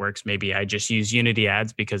 ad networks. Maybe I just use Unity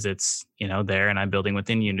ads because it's, there and I'm building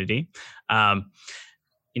within Unity.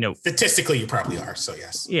 Statistically, you probably are. So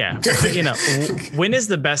yes. Yeah. When is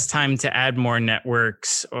the best time to add more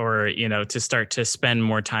networks or, to start to spend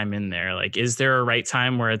more time in there? Like, is there a right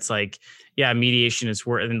time where it's like, yeah, mediation is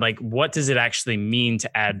worth, and like, what does it actually mean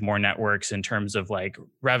to add more networks in terms of like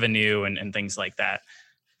revenue and things like that?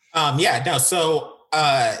 So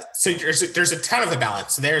there's a ton of a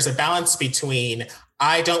balance. There's a balance between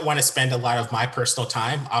I don't want to spend a lot of my personal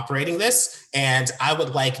time operating this, and I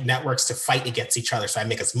would like networks to fight against each other so I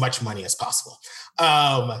make as much money as possible.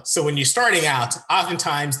 So when you're starting out,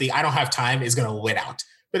 oftentimes the I don't have time is going to win out.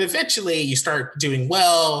 But eventually you start doing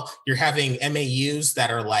well, you're having MAUs that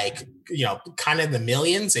are like, kind of in the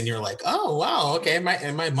millions, and you're like, oh, wow, okay,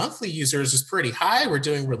 my monthly users is pretty high. We're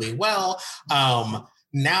doing really well.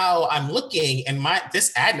 Now I'm looking, and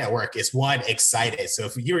this ad network is excited. So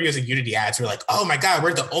if you were using Unity ads, you're like, oh my God,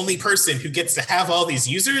 we're the only person who gets to have all these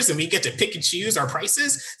users and we get to pick and choose our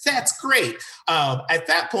prices. That's great. At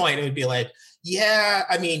that point, it would be like, yeah,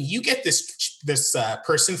 I mean, you get this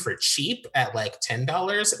person for cheap at like $10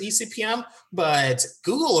 eCPM, but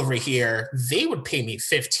Google over here, they would pay me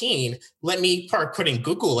 $15. Let me start putting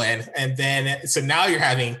Google in. And then, so now you're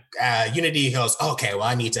having Unity goes, okay, well,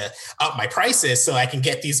 I need to up my prices so I can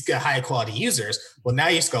get these high quality users. Well, now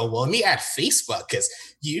you just go, well, let me add Facebook, because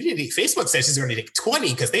Facebook says it's going to take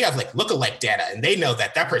 20 because they have like lookalike data and they know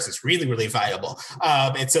that person's really, really valuable.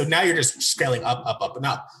 And so now you're just scaling up and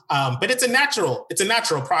up. But it's a natural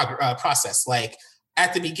process. Like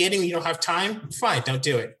at the beginning, you don't have time, fine, don't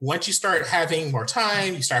do it. Once you start having more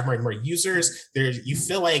time, you start having more users, you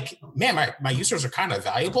feel like, man, my users are kind of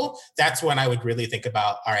valuable. That's when I would really think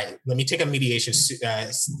about, all right, let me take a mediation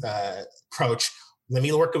approach. Let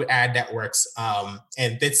me work with ad networks,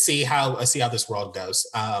 and let's see how this world goes.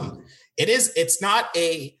 The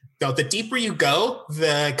deeper you go,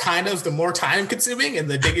 the more time consuming and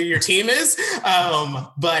the bigger your team is.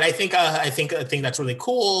 But I think a thing that's really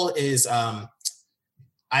cool is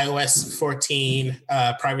iOS 14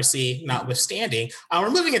 privacy notwithstanding, we're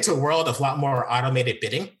moving into a world of a lot more automated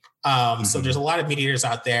bidding. So there's a lot of mediators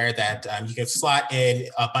out there that you can slot in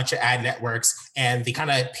a bunch of ad networks, and the kind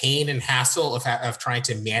of pain and hassle of trying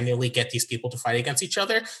to manually get these people to fight against each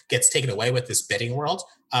other gets taken away with this bidding world.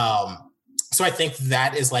 So I think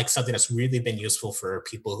that is like something that's really been useful for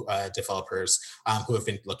people, developers who have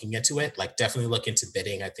been looking into it. Like definitely look into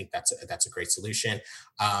bidding. I think that's a great solution.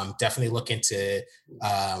 Definitely look into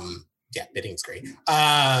bidding's great. So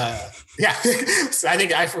I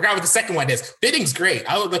think I forgot what the second one is. Bidding's great.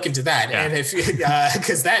 I would look into that. Yeah. And if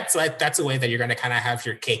because that's a way that you're going to kind of have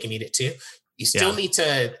your cake and eat it too. You still need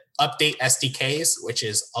to update SDKs, which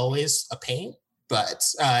is always a pain, but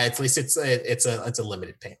at least it's a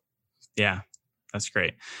limited pain. Yeah, that's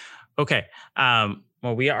great. Okay.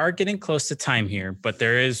 Well, we are getting close to time here, but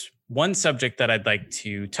there is one subject that I'd like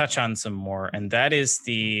to touch on some more, and that is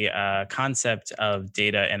the concept of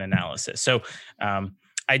data and analysis. So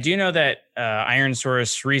I do know that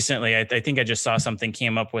IronSource recently, I think I just saw something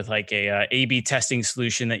came up with like a A/B testing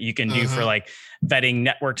solution that you can do for like vetting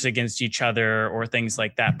networks against each other or things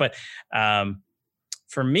like that. But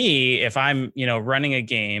for me, if I'm, running a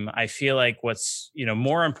game, I feel like what's,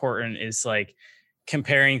 more important is like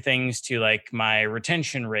comparing things to like my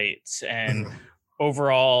retention rates and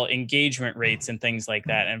overall engagement rates and things like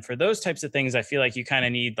that. And for those types of things, I feel like you kind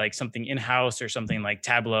of need like something in-house or something like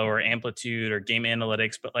Tableau or Amplitude or Game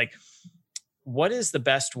Analytics. But like, what is the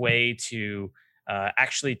best way to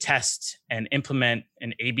actually test and implement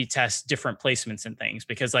and A/B test different placements and things?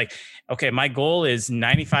 Because like, okay, my goal is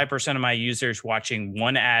 95% of my users watching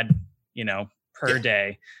one ad, per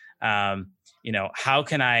day. How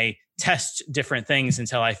can I test different things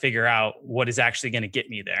until I figure out what is actually going to get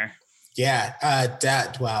me there? Yeah.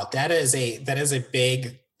 Data is a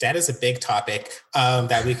big topic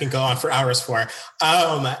that we can go on for hours for.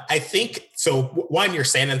 I think so. One, your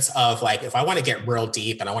sentence of like, if I want to get real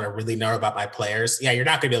deep and I want to really know about my players, you're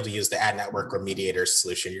not going to be able to use the ad network or mediator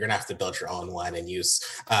solution. You're going to have to build your own one and use,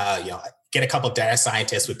 get a couple of data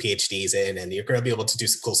scientists with PhDs in, and you're going to be able to do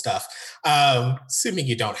some cool stuff. Assuming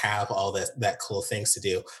you don't have all that cool things to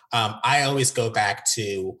do. I always go back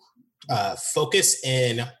to focus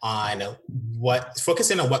in on what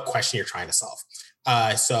question you're trying to solve.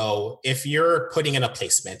 So if you're putting in a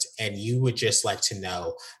placement and you would just like to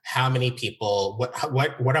know how many people,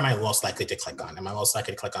 what am I most likely to click on? Am I most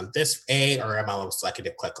likely to click on this A, or am I most likely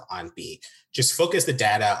to click on B? Just focus the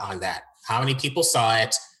data on that. How many people saw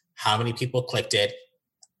it? How many people clicked it?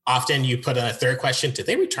 often you put a third question, did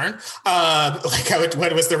they return?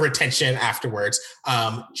 What was the retention afterwards?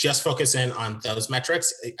 Just focus in on those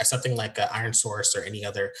metrics. Something like ironSource or any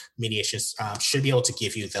other mediation should be able to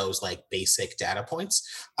give you those like basic data points.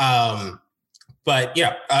 But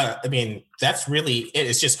yeah, I mean, that's really it.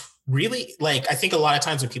 It's just really like, I think a lot of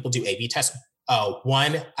times when people do A/B tests,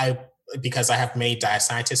 because I have many data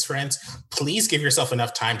scientist friends, please give yourself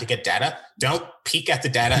enough time to get data. Don't peek at the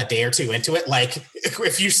data a day or two into it. Like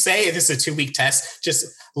if you say this is a 2-week test, just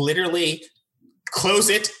literally close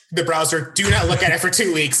it, the browser, do not look at it for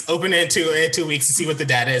 2 weeks, open it in 2 weeks to see what the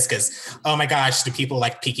data is. Cause oh my gosh, do people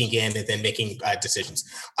like peeking in and then making decisions?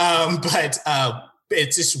 But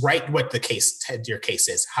it's just write what your case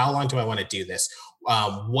is. How long do I want to do this?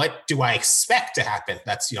 What do I expect to happen?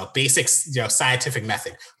 That's, basic, scientific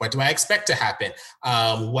method. What do I expect to happen?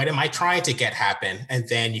 What am I trying to get happen? And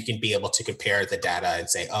then you can be able to compare the data and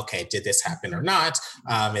say, okay, did this happen or not?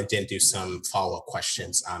 And then do some follow-up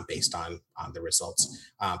questions based on the results.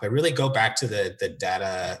 But really go back to the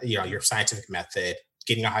data, your scientific method,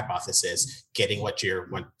 getting a hypothesis, getting what you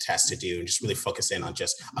want test to do, and just really focus in on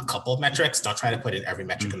just a couple of metrics. Don't try to put in every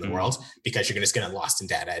metric in the world, because you're just going to get lost in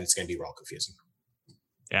data and it's going to be real confusing.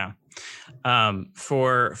 Yeah.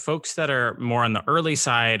 For folks that are more on the early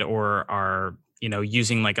side or are,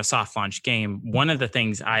 using like a soft launch game, one of the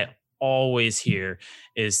things I always hear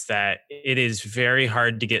is that it is very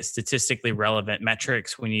hard to get statistically relevant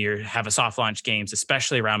metrics when you have a soft launch games,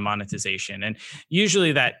 especially around monetization. And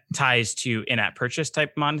usually that ties to in-app purchase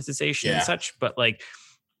type monetization and such, but like,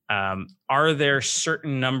 are there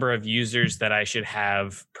certain number of users that I should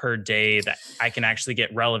have per day that I can actually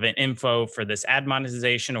get relevant info for this ad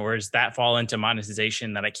monetization, or does that fall into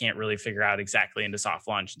monetization that I can't really figure out exactly into soft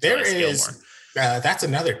launch? That's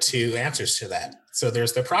another 2 answers to that. So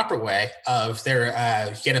there's the proper way of you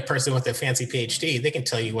get a person with a fancy PhD, they can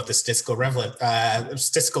tell you what the statistical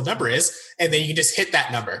number is, and then you can just hit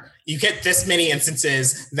that number. You get this many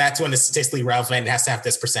instances, that's when it's statistically relevant, it has to have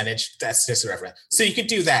this percentage, that's statistically relevant. So you could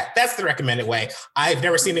do that. That's the recommended way. I've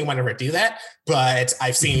never seen anyone ever do that, but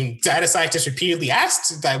I've seen data scientists repeatedly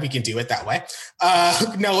asked that we can do it that way.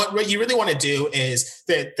 No, what you really want to do is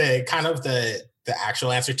the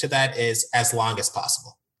actual answer to that is as long as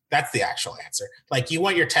possible. That's the actual answer. Like you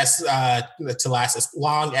want your tests to last as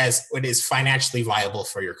long as it is financially viable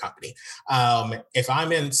for your company. If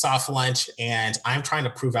I'm in soft launch and I'm trying to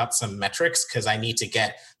prove out some metrics because I need to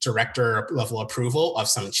get director level approval of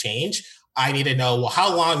some change, I need to know, well,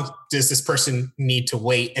 how long does this person need to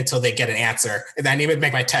wait until they get an answer? And I need to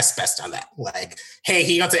make my test best on that. Like, hey,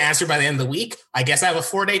 he got the answer by the end of the week. I guess I have a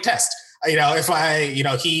 4-day test.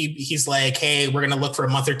 If he's like, hey, we're going to look for a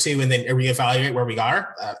month or 2 and then reevaluate where we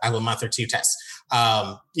are. I have a month or 2 test.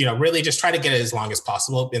 Really just try to get it as long as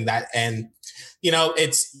possible in that. And,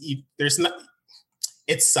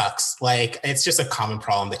 it sucks. Like, it's just a common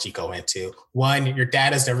problem that you go into. One, your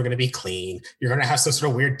data is never going to be clean. You're going to have some sort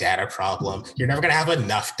of weird data problem. You're never going to have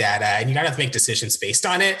enough data, and you got to have to make decisions based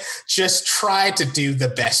on it. Just try to do the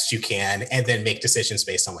best you can and then make decisions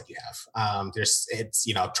based on what you have.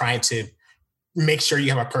 Trying to make sure you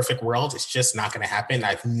have a perfect world. It's just not going to happen.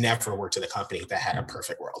 I've never worked at a company that had a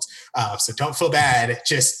perfect world. So don't feel bad.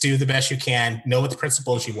 Just do the best you can, know what the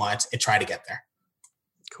principles you want, and try to get there.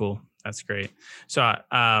 Cool. That's great. So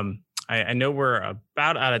I know we're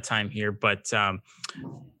about out of time here, but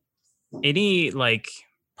any like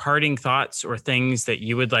parting thoughts or things that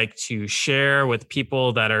you would like to share with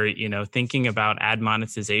people that are, thinking about ad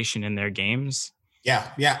monetization in their games? Yeah.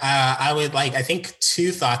 I think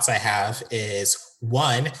 2 thoughts I have is,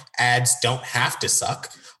 1, ads don't have to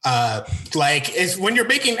suck. When you're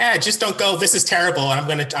making ads, just don't go, this is terrible,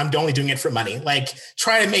 and I'm only doing it for money. Like,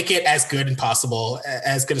 try to make it as good as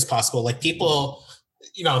possible. Like, people,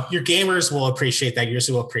 your gamers will appreciate that.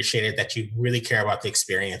 Users will appreciate it, that you really care about the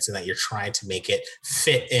experience and that you're trying to make it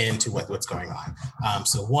fit into what's going on.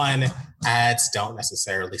 So 1, ads don't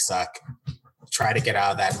necessarily suck. Try to get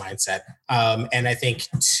out of that mindset. And I think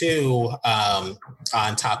 2,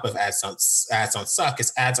 on top of ads don't suck,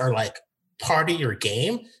 is ads are like part of your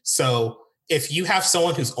game. So if you have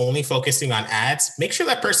someone who's only focusing on ads, make sure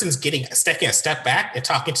that person's taking a step back and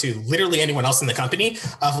talking to literally anyone else in the company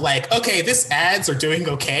of like, okay, this ads are doing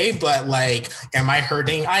okay, but like, am I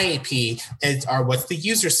hurting IAP? Or what's the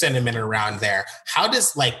user sentiment around there? How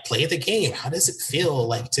does play the game? How does it feel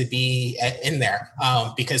like to be in there?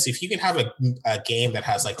 Because if you can have a game that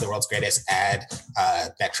has like the world's greatest ad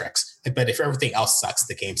metrics, but if everything else sucks,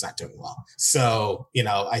 the game's not doing well. So,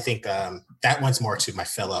 I think that one's more to my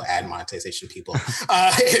fellow ad monetization people.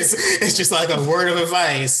 It's just like a word of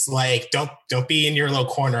advice. Like, don't be in your little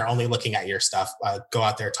corner only looking at your stuff. Go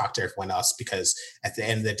out there, talk to everyone else, because at the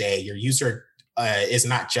end of the day, your user is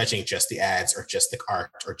not judging just the ads or just the art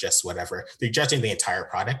or just whatever. They're judging the entire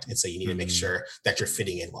product. And so you need to make sure that you're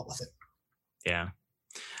fitting in well with it. Yeah.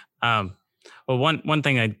 Well, one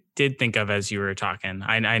thing I did think of as you were talking,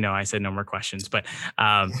 I know I said no more questions, but,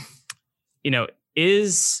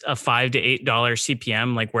 is a $5 to $8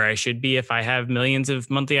 CPM like where I should be if I have millions of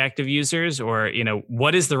monthly active users, or,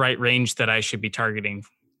 what is the right range that I should be targeting?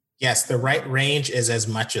 Yes, the right range is as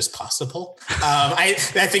much as possible. I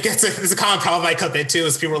think it's a common problem I come into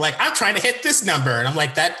is people are like, I'm trying to hit this number. And I'm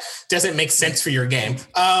like, that doesn't make sense for your game.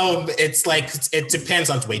 It's like, it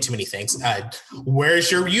depends on way too many things.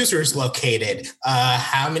 Where's your users located?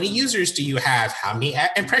 How many users do you have? How many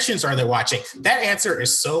impressions are they watching? That answer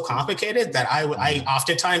is so complicated that I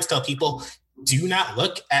oftentimes tell people, do not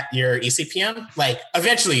look at your eCPM. Like,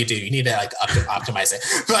 eventually you do. You need to optimize it.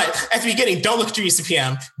 But at the beginning, don't look at your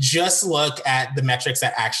eCPM. Just look at the metrics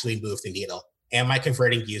that actually move the needle. Am I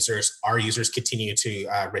converting users? Are users continue to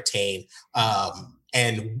retain?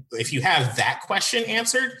 And if you have that question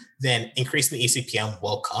answered, then increasing the eCPM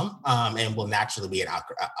will come and will naturally be an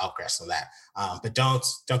outgress of that. But don't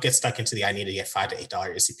get stuck into the I need to get $5 to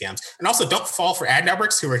 $8 eCPMs. And also don't fall for ad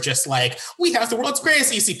networks who are just like, we have the world's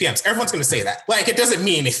greatest eCPMs. Everyone's going to say that. Like, it doesn't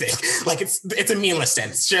mean anything. Like, it's a meaningless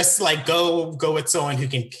sentence. Just like go with someone who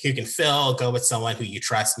can fill, go with someone who you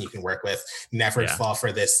trust and you can work with. Never fall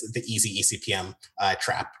for the easy eCPM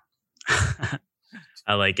trap.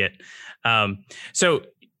 I like it. So,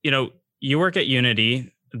 you work at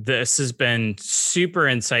Unity. This has been super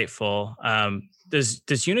insightful.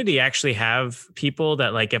 Does Unity actually have people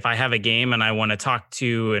that, like, if I have a game and I want to talk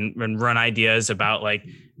to and run ideas about, like,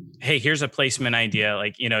 hey, here's a placement idea,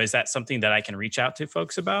 like, is that something that I can reach out to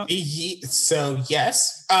folks about? So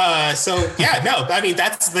yes. I mean,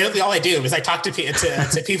 that's literally all I do is I talk to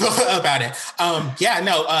people about it.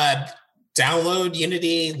 Download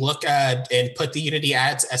Unity, look and put the Unity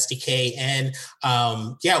Ads SDK in.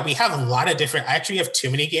 We have a lot of different, I actually have too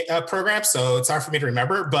many programs, so it's hard for me to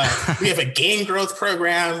remember, but we have a game growth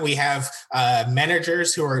program. We have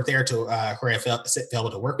managers who are there who are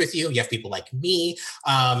available to work with you. You have people like me,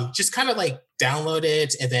 just kind of like download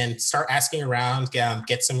it and then start asking around,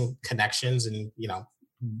 get some connections and,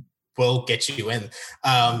 we'll get you in.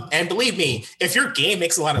 And believe me, if your game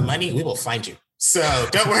makes a lot of money, we will find you. So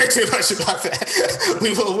don't worry too much about that.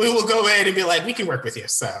 We will go in and be like, we can work with you.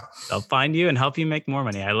 So they'll find you and help you make more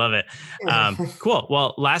money. I love it. Cool.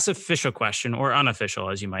 Well, last official question, or unofficial,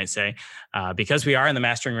 as you might say, because we are in the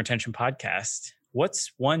Mastering Retention podcast,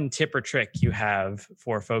 what's one tip or trick you have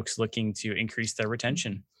for folks looking to increase their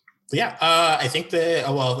retention? Yeah, I think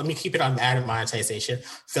let me keep it on ad monetization.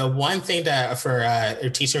 The one thing for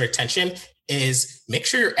teaching retention is make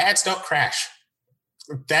sure your ads don't crash.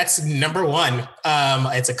 That's number one.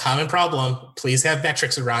 It's a common problem. Please have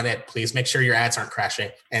metrics around it. Please make sure your ads aren't crashing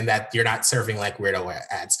and that you're not serving like weirdo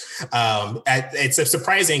ads. It's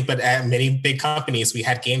surprising, but at many big companies, we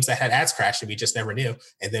had games that had ads crash and we just never knew.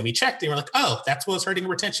 And then we checked and we're like, oh, that's what was hurting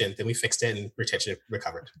retention. Then we fixed it and retention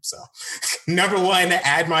recovered. So number one,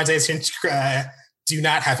 ad monetization, do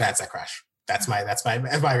not have ads that crash. That's my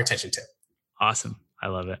retention tip. Awesome. I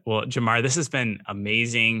love it. Well, Jamar, this has been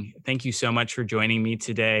amazing. Thank you so much for joining me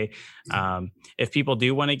today. If people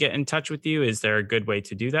do want to get in touch with you, is there a good way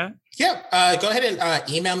to do that? Yeah, go ahead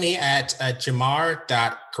and email me at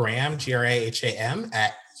jamar.graham, Graham,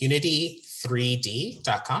 at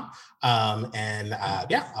unity3d.com.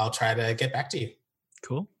 I'll try to get back to you.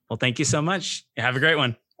 Cool. Well, thank you so much. Have a great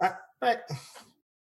one. Bye.